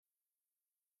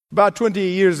About 20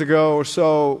 years ago or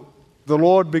so, the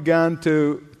Lord began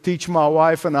to teach my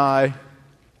wife and I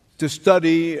to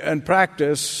study and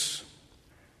practice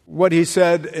what He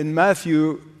said in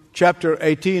Matthew chapter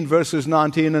 18, verses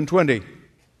 19 and 20.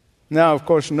 Now, of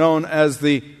course, known as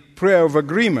the prayer of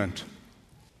agreement.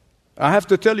 I have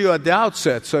to tell you at the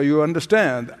outset so you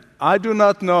understand, I do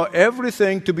not know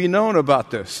everything to be known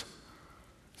about this.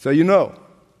 So you know,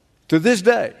 to this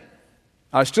day,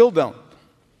 I still don't.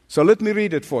 So let me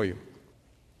read it for you.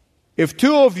 If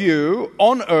two of you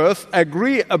on earth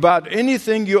agree about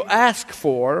anything you ask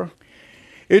for,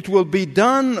 it will be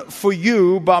done for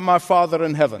you by my Father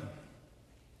in heaven.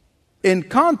 In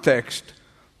context,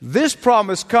 this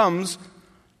promise comes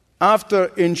after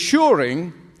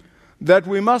ensuring that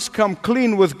we must come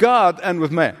clean with God and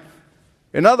with man.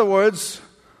 In other words,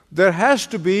 there has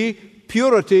to be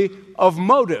purity of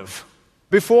motive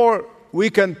before we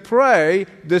can pray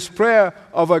this prayer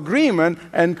of agreement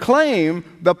and claim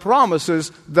the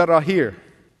promises that are here.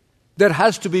 There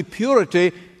has to be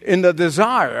purity in the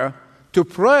desire to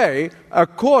pray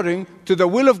according to the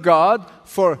will of God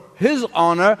for His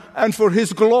honor and for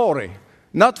His glory,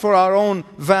 not for our own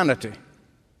vanity.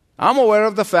 I'm aware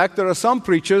of the fact there are some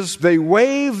preachers, they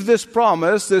wave this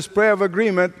promise, this prayer of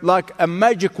agreement, like a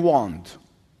magic wand.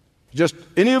 Just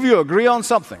any of you agree on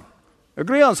something.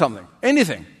 Agree on something.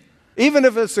 Anything. Even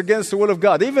if it's against the will of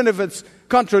God. Even if it's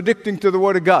contradicting to the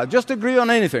Word of God. Just agree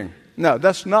on anything. No,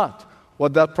 that's not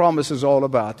what that promise is all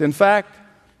about. In fact,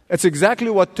 it's exactly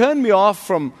what turned me off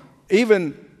from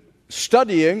even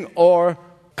studying or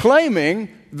claiming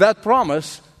that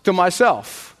promise to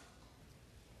myself.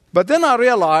 But then I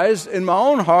realized in my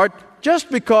own heart,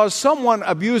 just because someone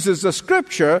abuses the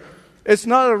Scripture, it's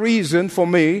not a reason for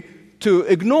me to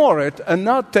ignore it and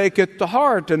not take it to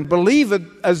heart and believe it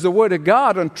as the Word of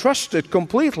God and trust it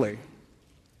completely.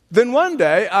 Then one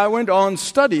day I went on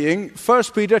studying 1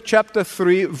 Peter chapter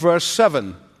 3, verse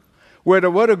 7, where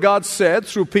the Word of God said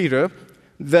through Peter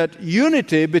that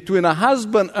unity between a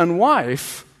husband and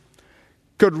wife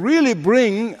could really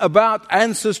bring about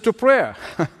answers to prayer.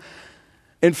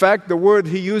 In fact, the word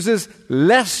he uses,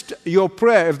 lest your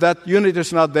prayer, if that unity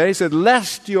is not there, he said,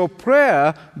 lest your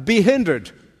prayer be hindered.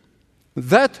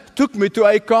 That took me to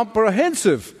a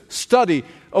comprehensive study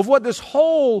of what this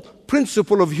whole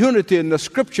principle of unity in the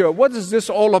Scripture, what is this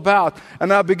all about?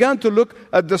 And I began to look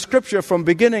at the Scripture from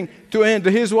beginning to end.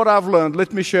 Here's what I've learned.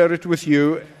 Let me share it with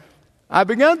you. I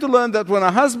began to learn that when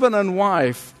a husband and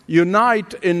wife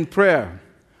unite in prayer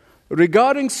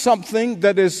regarding something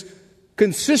that is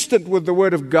consistent with the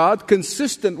Word of God,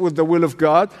 consistent with the will of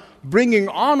God, bringing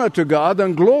honor to God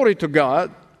and glory to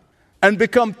God, and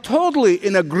become totally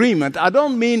in agreement. I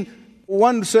don't mean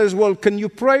one says, well, can you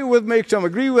pray with me? Can I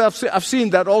agree with? I've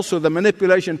seen that also, the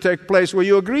manipulation take place where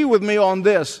you agree with me on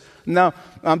this. Now,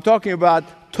 I'm talking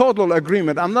about total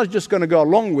agreement. I'm not just going to go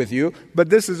along with you,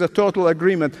 but this is a total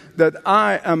agreement that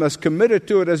I am as committed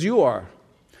to it as you are.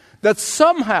 That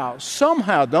somehow,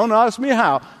 don't ask me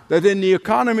how, that in the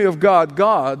economy of God,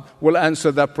 God will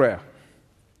answer that prayer.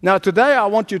 Now, today I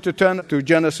want you to turn to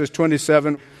Genesis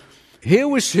 27. Here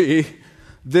we see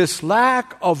this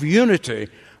lack of unity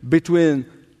between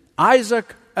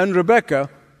Isaac and Rebekah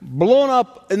blown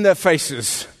up in their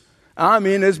faces. I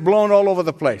mean, it's blown all over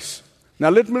the place. Now,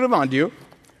 let me remind you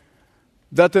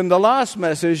that in the last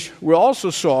message, we also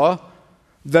saw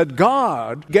that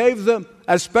God gave them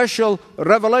a special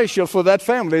revelation for that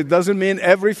family. It doesn't mean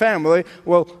every family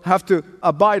will have to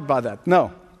abide by that.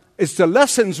 No, it's the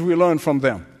lessons we learn from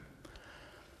them.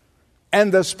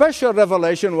 And the special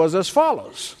revelation was as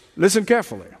follows. Listen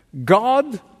carefully.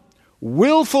 God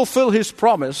will fulfill His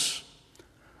promise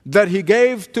that He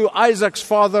gave to Isaac's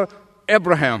father,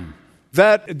 Abraham.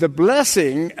 That the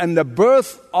blessing and the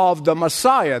birth of the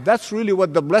Messiah, that's really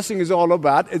what the blessing is all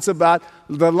about. It's about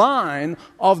the line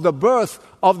of the birth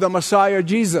of the Messiah,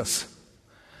 Jesus.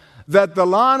 That the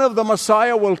line of the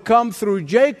Messiah will come through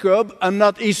Jacob and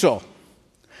not Esau.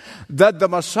 That the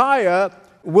Messiah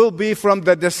will be from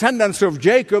the descendants of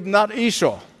Jacob, not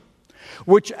Esau.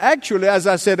 Which actually, as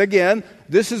I said again,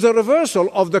 this is a reversal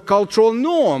of the cultural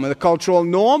norm. The cultural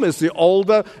norm is the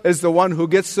older is the one who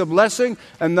gets the blessing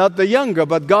and not the younger.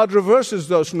 But God reverses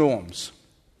those norms.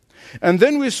 And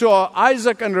then we saw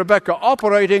Isaac and Rebekah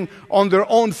operating on their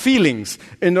own feelings,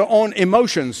 in their own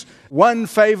emotions. One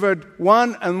favored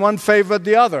one and one favored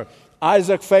the other.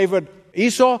 Isaac favored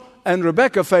Esau and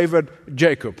Rebekah favored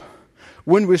Jacob.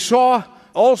 When we saw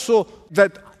also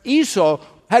that Esau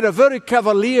had a very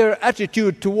cavalier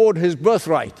attitude toward his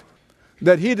birthright,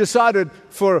 that he decided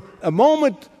for a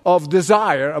moment of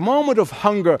desire, a moment of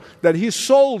hunger, that he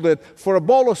sold it for a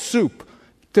bowl of soup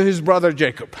to his brother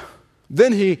Jacob.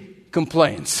 Then he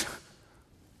complains.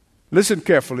 Listen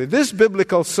carefully. This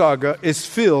biblical saga is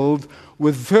filled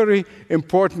with very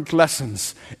important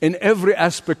lessons in every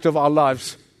aspect of our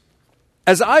lives.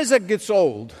 As Isaac gets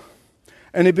old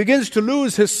and he begins to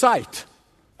lose his sight,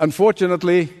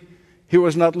 unfortunately, he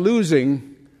was not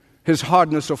losing his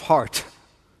hardness of heart.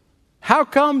 How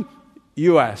come,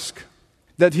 you ask,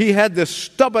 that he had this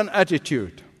stubborn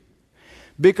attitude?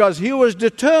 Because he was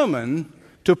determined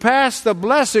to pass the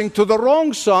blessing to the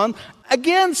wrong son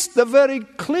against the very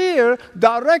clear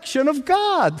direction of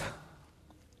God.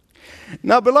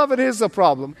 Now, beloved, here's the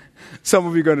problem. Some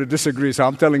of you are going to disagree, so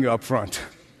I'm telling you up front.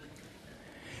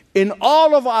 In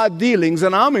all of our dealings,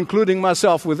 and I'm including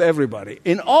myself with everybody,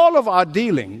 in all of our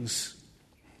dealings,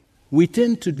 we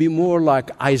tend to be more like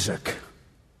Isaac.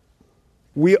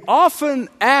 We often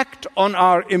act on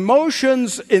our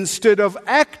emotions instead of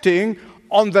acting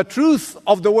on the truth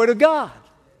of the Word of God.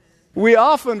 We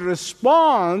often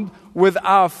respond with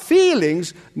our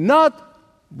feelings, not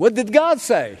what did God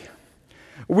say.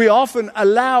 We often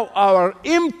allow our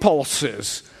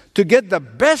impulses to get the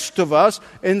best of us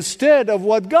instead of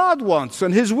what God wants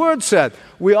and His Word said.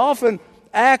 We often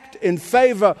act in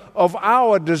favor of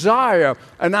our desire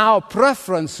and our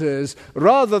preferences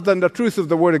rather than the truth of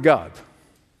the Word of God.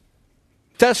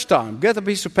 Test time. Get a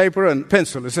piece of paper and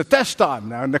pencil. It's a test time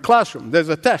now in the classroom. There's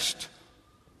a test.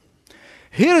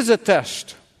 Here is a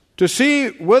test to see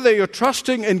whether you're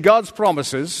trusting in God's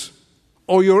promises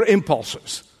or your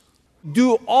impulses.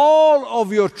 Do all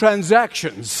of your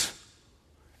transactions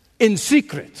in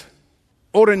secret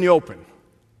or in the open?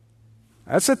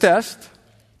 That's a test.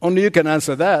 Only you can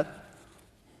answer that.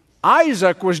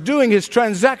 Isaac was doing his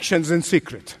transactions in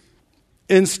secret.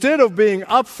 Instead of being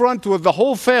upfront with the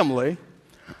whole family,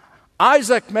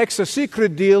 Isaac makes a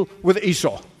secret deal with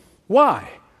Esau. Why?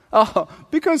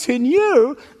 Because he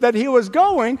knew that he was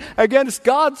going against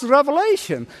God's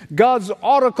revelation, God's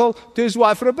oracle to his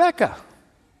wife Rebekah.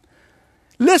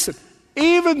 Listen,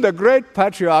 even the great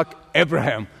patriarch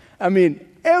Abraham,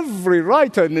 every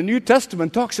writer in the New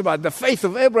Testament talks about the faith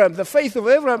of Abraham, the faith of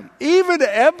Abraham. Even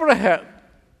Abraham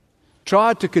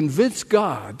tried to convince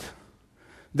God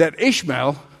that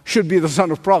Ishmael should be the son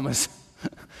of promise.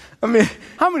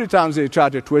 How many times did he try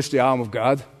to twist the arm of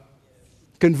God?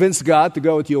 Convince God to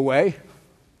go with your way?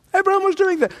 Abraham was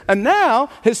doing that. And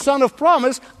now, his son of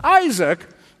promise, Isaac,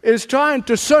 is trying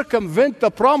to circumvent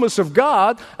the promise of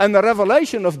God and the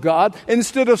revelation of God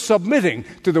instead of submitting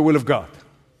to the will of God.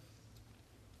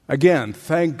 Again,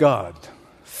 thank God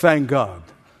for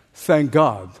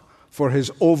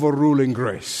His overruling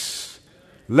grace.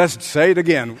 Let's say it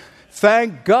again.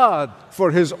 Thank God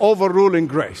for His overruling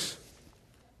grace.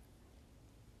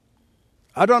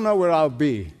 I don't know where I'll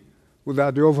be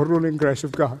without the overruling grace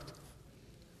of God.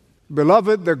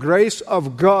 Beloved, the grace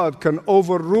of God can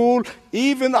overrule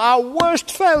even our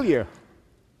worst failure.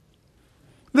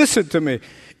 Listen to me.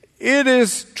 It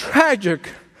is tragic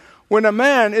when a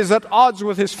man is at odds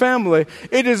with his family.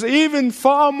 It is even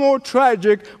far more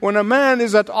tragic when a man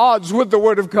is at odds with the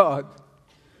Word of God.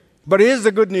 But here's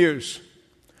the good news.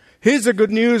 Here's the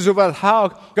good news about how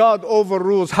God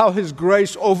overrules, how His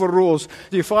grace overrules.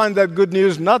 You find that good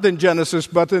news not in Genesis,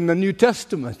 but in the New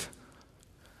Testament.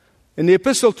 In the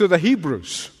Epistle to the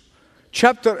Hebrews,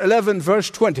 chapter 11, verse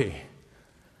 20.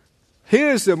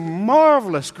 Here's the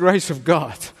marvelous grace of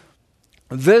God.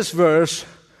 This verse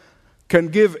can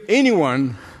give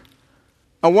anyone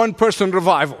a one-person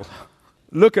revival.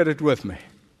 Look at it with me.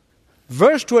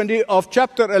 Verse 20 of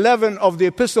chapter 11 of the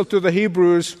Epistle to the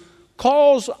Hebrews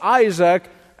calls Isaac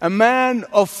a man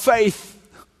of faith.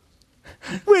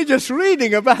 We're just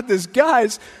reading about this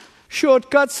guy's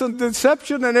shortcuts and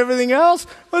deception and everything else,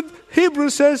 but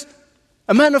Hebrews says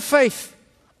a man of faith.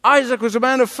 Isaac was a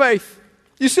man of faith.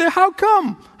 You say, how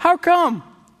come? How come?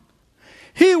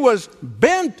 He was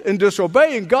bent in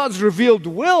disobeying God's revealed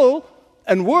will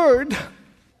and word.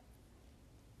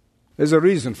 There's a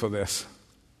reason for this.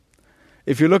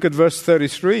 If you look at verse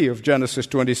 33 of Genesis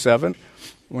 27,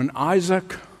 when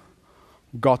Isaac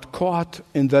got caught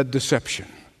in that deception,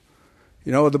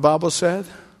 you know what the Bible said?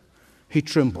 He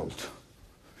trembled.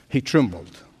 He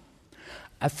trembled.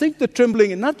 I think the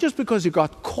trembling, not just because he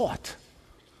got caught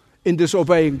in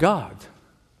disobeying God,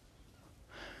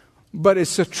 but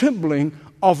it's a trembling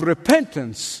of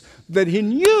repentance that he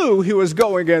knew he was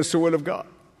going against the will of God.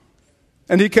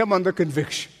 And he came under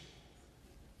conviction.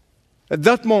 At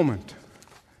that moment,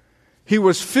 he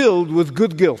was filled with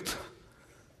good guilt.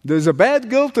 There's a bad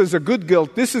guilt, there's a good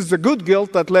guilt. This is the good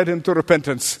guilt that led him to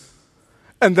repentance.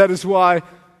 And that is why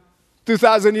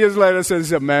 2,000 years later says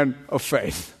he's a man of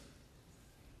faith.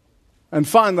 And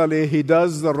finally, he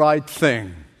does the right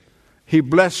thing. He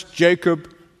blessed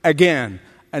Jacob again,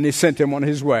 and he sent him on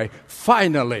his way.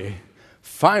 Finally.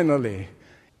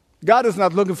 God is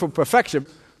not looking for perfection,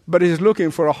 but he's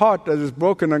looking for a heart that is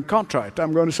broken and contrite.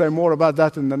 I'm going to say more about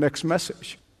that in the next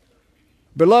message.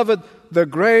 Beloved, the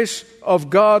grace of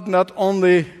God not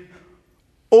only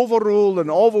overrules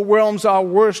and overwhelms our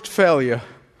worst failure,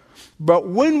 but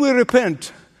when we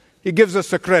repent, he gives us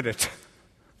the credit.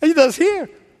 And he does here.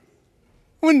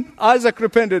 When Isaac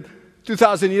repented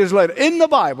 2,000 years later, in the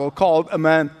Bible, called a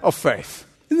man of faith.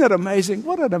 Isn't that amazing?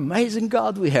 What an amazing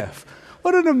God we have.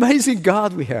 What an amazing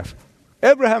God we have.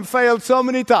 Abraham failed so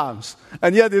many times,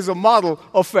 and yet is a model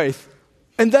of faith.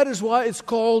 And that is why it's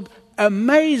called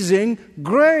Amazing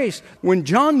Grace. When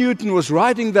John Newton was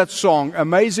writing that song,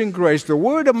 Amazing Grace, the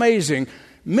word amazing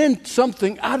meant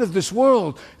something out of this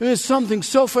world. It was something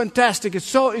so fantastic. It's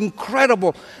so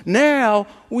incredible. Now,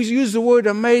 we use the word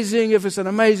amazing if it's an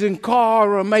amazing car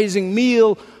or amazing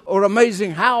meal or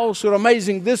amazing house or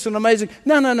amazing this and amazing.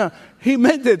 No. He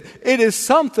meant it. It is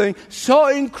something so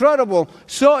incredible,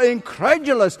 so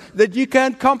incredulous that you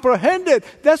can't comprehend it.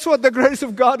 That's what the grace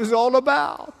of God is all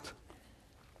about.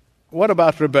 What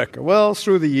about Rebekah? Well,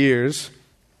 through the years,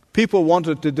 people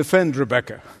wanted to defend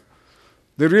Rebekah.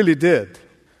 They really did.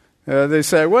 They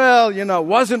say, well,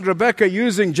 wasn't Rebekah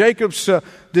using Jacob's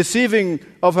deceiving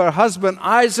of her husband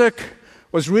Isaac,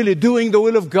 was really doing the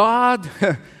will of God?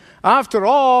 After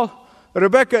all,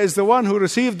 Rebekah is the one who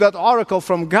received that oracle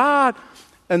from God,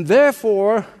 and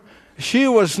therefore she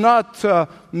was not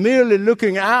merely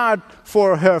looking out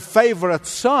for her favorite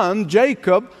son,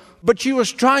 Jacob, but she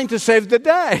was trying to save the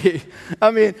day.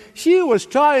 She was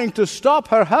trying to stop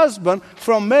her husband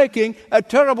from making a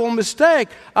terrible mistake.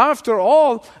 After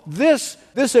all, this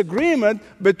agreement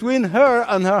between her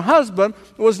and her husband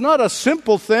was not a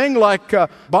simple thing like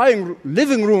buying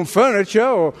living room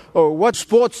furniture or what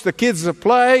sports the kids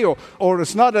play, or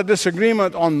it's not a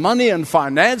disagreement on money and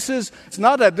finances. It's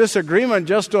not a disagreement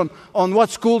just on what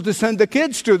school to send the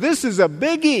kids to. This is a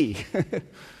biggie.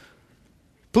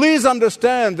 Please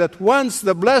understand that once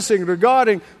the blessing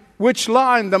regarding which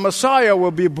line the Messiah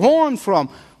will be born from,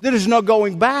 there is no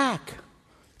going back.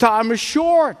 Time is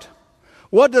short.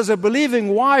 What does a believing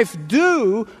wife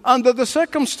do under the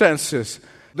circumstances?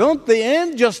 Don't the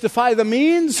end justify the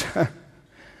means?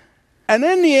 And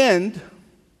in the end,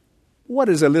 what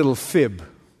is a little fib?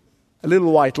 A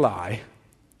little white lie?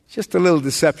 Just a little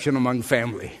deception among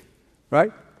family,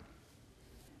 right?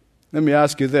 Let me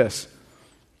ask you this.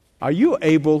 Are you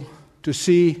able to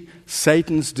see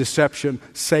Satan's deception,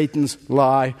 Satan's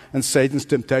lie, and Satan's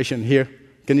temptation here?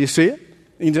 Can you see it?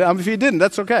 If you didn't,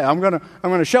 that's okay. I'm going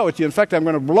to show it to you. In fact, I'm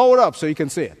going to blow it up so you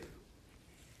can see it.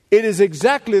 It is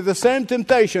exactly the same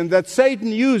temptation that Satan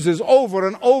uses over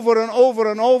and over and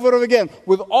over and over again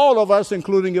with all of us,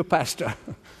 including your pastor.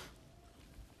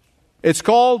 It's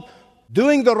called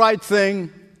doing the right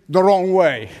thing the wrong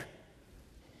way.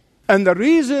 And the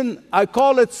reason I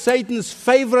call it Satan's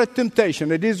favorite temptation,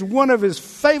 it is one of his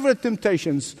favorite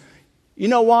temptations. You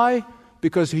know why?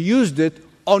 Because he used it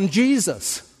on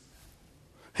Jesus.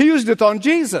 He used it on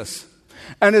Jesus.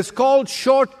 And it's called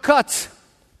shortcuts.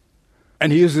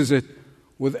 And he uses it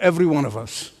with every one of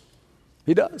us.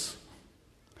 He does.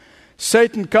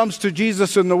 Satan comes to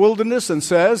Jesus in the wilderness and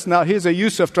says, now here's a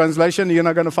Yusuf translation, you're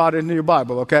not going to find it in your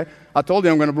Bible, okay? I told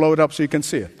you I'm going to blow it up so you can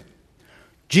see it.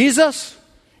 Jesus,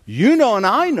 you know and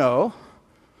I know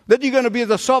that you're going to be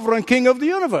the sovereign king of the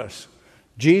universe.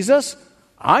 Jesus,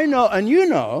 I know and you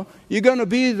know you're going to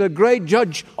be the great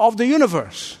judge of the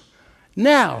universe.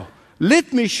 Now,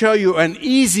 let me show you an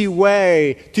easy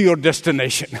way to your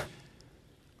destination.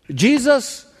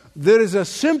 Jesus, there is a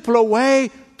simpler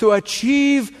way to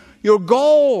achieve your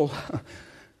goal.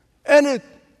 And it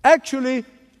actually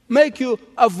make you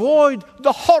avoid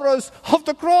the horrors of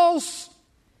the cross.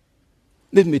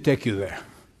 Let me take you there.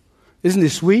 Isn't he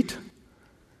sweet?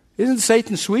 Isn't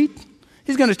Satan sweet?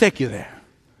 He's going to take you there.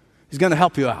 He's going to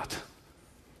help you out.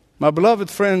 My beloved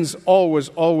friends, always,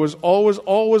 always, always,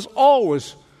 always,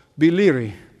 always be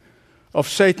leery of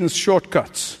Satan's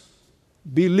shortcuts.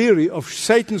 Be leery of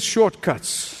Satan's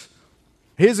shortcuts.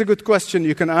 Here's a good question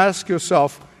you can ask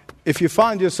yourself if you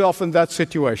find yourself in that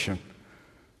situation.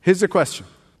 Here's the question.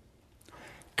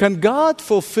 Can God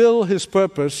fulfill His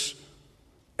purpose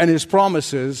and His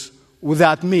promises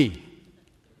without me?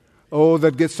 Oh,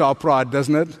 that gets to our pride,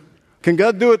 doesn't it? Can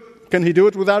God do it? Can He do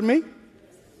it without me?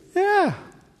 Yeah.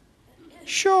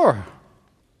 Sure.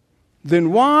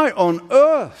 Then why on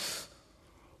earth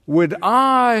would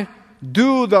I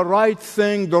do the right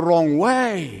thing the wrong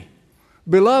way?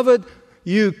 Beloved,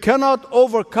 you cannot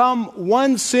overcome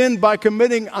one sin by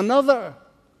committing another.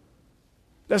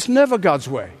 That's never God's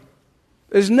way.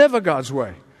 It's never God's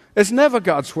way. It's never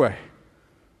God's way.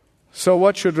 So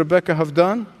what should Rebekah have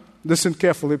done? Listen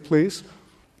carefully, please.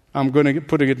 I'm going to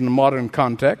put it in a modern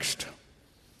context.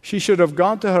 She should have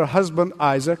gone to her husband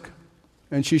Isaac,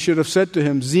 and she should have said to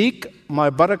him, Zeke, my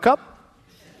buttercup.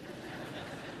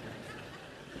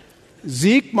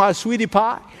 Zeke, my sweetie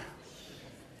pie.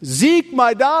 Zeke,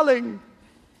 my darling.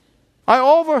 I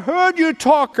overheard you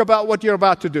talk about what you're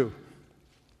about to do.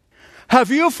 Have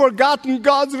you forgotten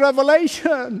God's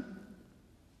revelation?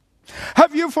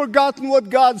 Have you forgotten what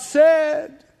God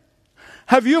said?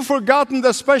 Have you forgotten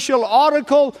the special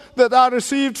oracle that I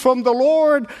received from the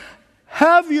Lord?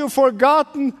 Have you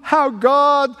forgotten how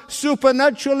God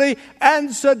supernaturally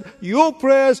answered your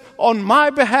prayers on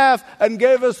my behalf and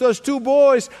gave us those 2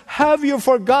 boys? Have you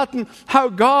forgotten how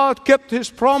God kept His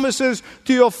promises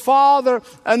to your father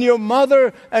and your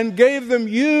mother and gave them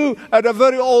you at a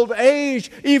very old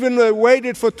age, even though they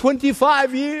waited for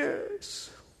 25 years?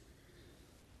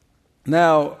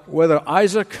 Now, whether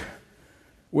Isaac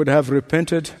would have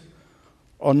repented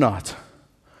or not,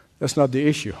 that's not the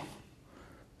issue.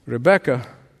 Rebekah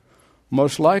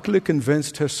most likely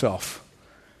convinced herself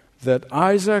that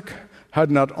Isaac had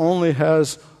not only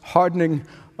has hardening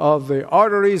of the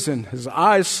arteries in his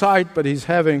eyesight, but he's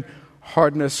having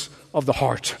hardness of the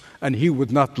heart, and he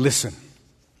would not listen.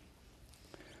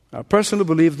 I personally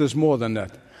believe there's more than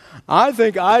that. I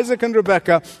think Isaac and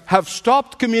Rebekah have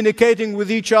stopped communicating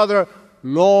with each other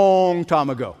long time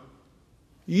ago.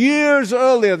 Years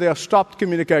earlier, they have stopped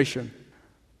communication.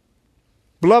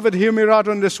 Beloved, hear me right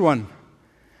on this one.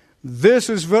 This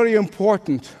is very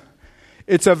important.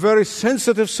 It's a very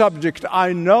sensitive subject.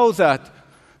 I know that.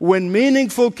 When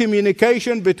meaningful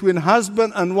communication between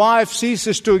husband and wife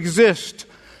ceases to exist,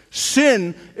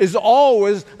 sin is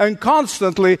always and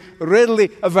constantly readily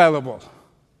available.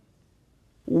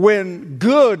 When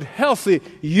good, healthy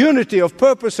unity of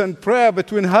purpose and prayer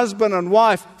between husband and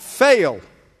wife fail,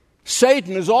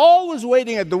 Satan is always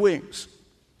waiting at the wings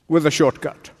with a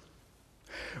shortcut.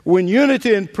 When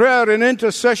unity in prayer and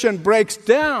intercession breaks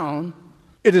down,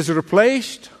 it is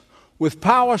replaced with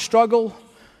power struggle,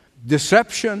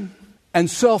 deception, and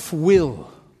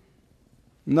self-will.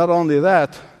 Not only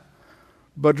that,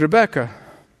 but Rebekah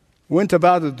went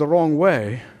about it the wrong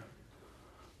way,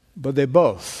 but they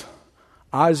both,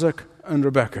 Isaac and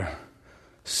Rebekah,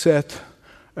 set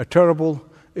a terrible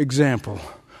example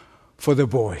for the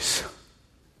boys.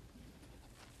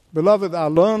 Beloved, I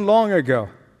learned long ago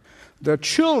that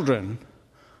children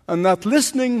are not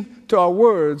listening to our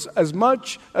words as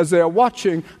much as they are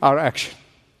watching our action.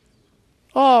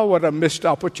 Oh, what a missed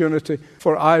opportunity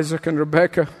for Isaac and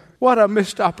Rebekah. What a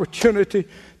missed opportunity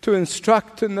to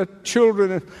instruct in the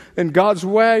children in God's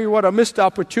way. What a missed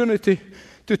opportunity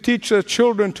to teach their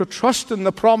children to trust in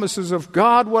the promises of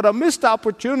God. What a missed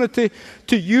opportunity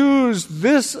to use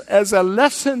this as a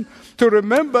lesson to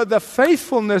remember the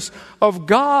faithfulness of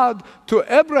God to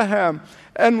Abraham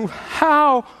and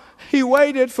how he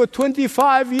waited for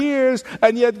 25 years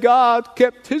and yet God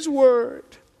kept His word.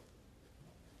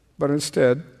 But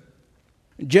instead,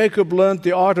 Jacob learned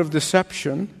the art of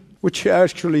deception, which he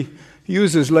actually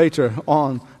uses later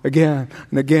on again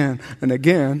and again and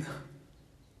again.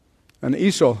 And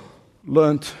Esau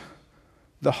learned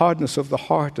the hardness of the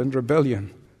heart and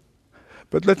rebellion.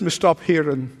 But let me stop here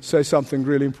and say something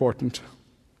really important.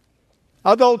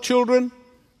 Adult children,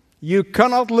 you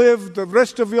cannot live the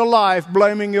rest of your life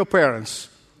blaming your parents.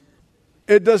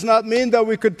 It does not mean that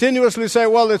we continuously say,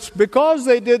 well, it's because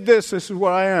they did this is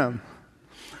where I am.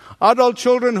 Adult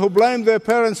children who blame their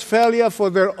parents' failure for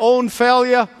their own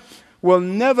failure will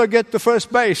never get to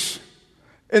first base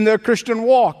in their Christian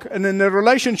walk and in their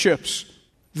relationships.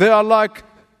 They are like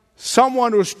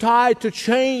someone who's tied to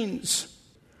chains.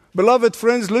 Beloved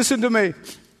friends, listen to me.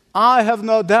 I have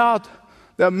no doubt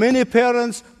that many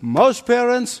parents, most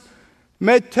parents,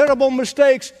 made terrible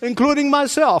mistakes, including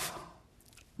myself.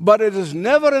 But it is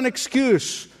never an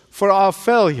excuse for our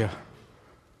failure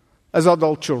as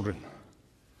adult children.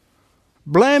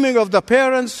 Blaming of the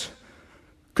parents,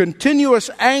 continuous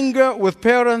anger with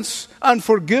parents,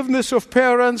 unforgiveness of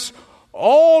parents,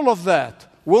 all of that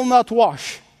will not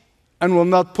wash and will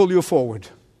not pull you forward.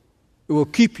 It will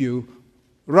keep you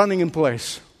running in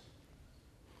place.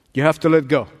 You have to let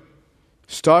go.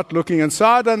 Start looking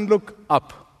inside and look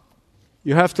up.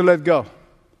 You have to let go.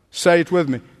 Say it with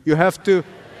me. You have to.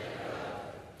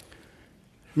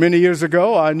 Many years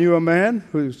ago, I knew a man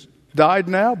who's died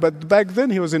now, but back then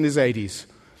he was in his 80s.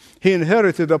 He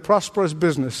inherited a prosperous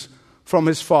business from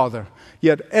his father.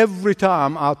 Yet every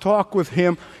time I talk with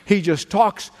him, he just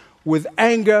talks with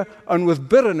anger and with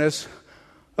bitterness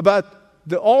about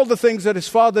all the things that his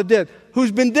father did,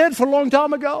 who's been dead for a long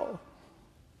time ago.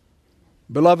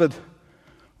 Beloved,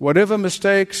 whatever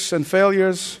mistakes and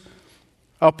failures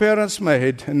our parents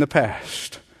made in the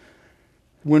past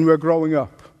when we were growing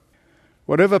up,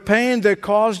 whatever pain they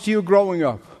caused you growing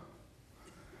up,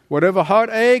 whatever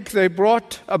heartache they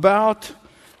brought about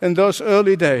in those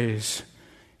early days,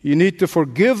 you need to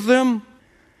forgive them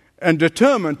and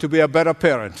determine to be a better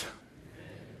parent.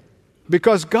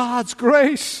 Because God's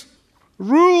grace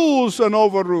rules and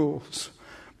overrules.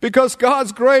 Because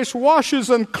God's grace washes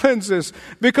and cleanses.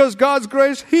 Because God's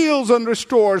grace heals and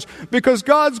restores. Because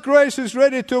God's grace is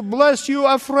ready to bless you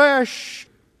afresh.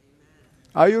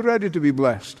 Are you ready to be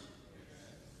blessed?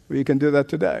 Well, you can do that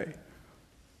today.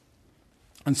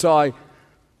 And so I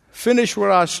finish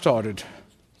where I started.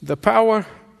 The power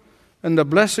and the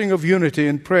blessing of unity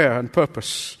in prayer and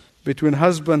purpose between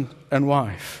husband and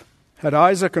wife. Had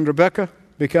Isaac and Rebekah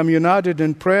become united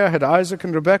in prayer, had Isaac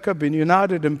and Rebekah been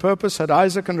united in purpose, had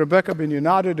Isaac and Rebekah been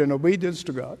united in obedience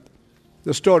to God,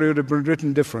 the story would have been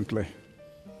written differently.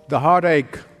 The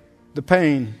heartache, the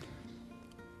pain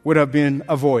would have been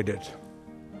avoided.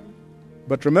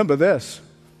 But remember this,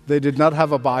 they did not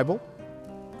have a Bible.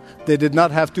 They did not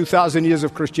have 2,000 years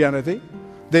of Christianity.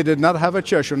 They did not have a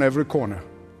church on every corner.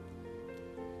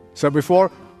 So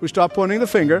before we start pointing the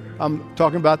finger, I'm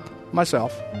talking about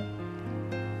myself.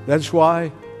 That's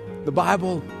why the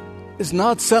Bible is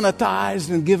not sanitized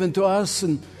and given to us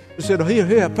and said,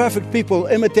 here, perfect people,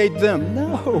 imitate them.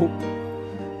 No.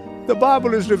 The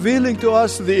Bible is revealing to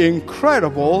us the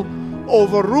incredible,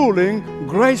 overruling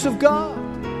grace of God.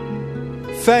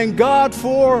 Thank God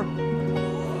for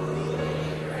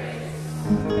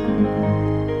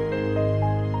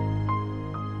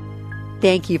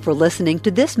Thank you for listening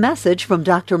to this message from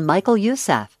Dr. Michael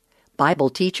Youssef, Bible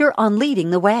teacher on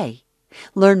Leading the Way.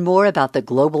 Learn more about the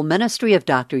global ministry of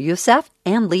Dr. Youssef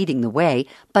and Leading the Way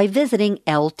by visiting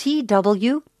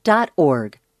ltw.org.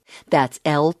 That's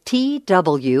ltw.org.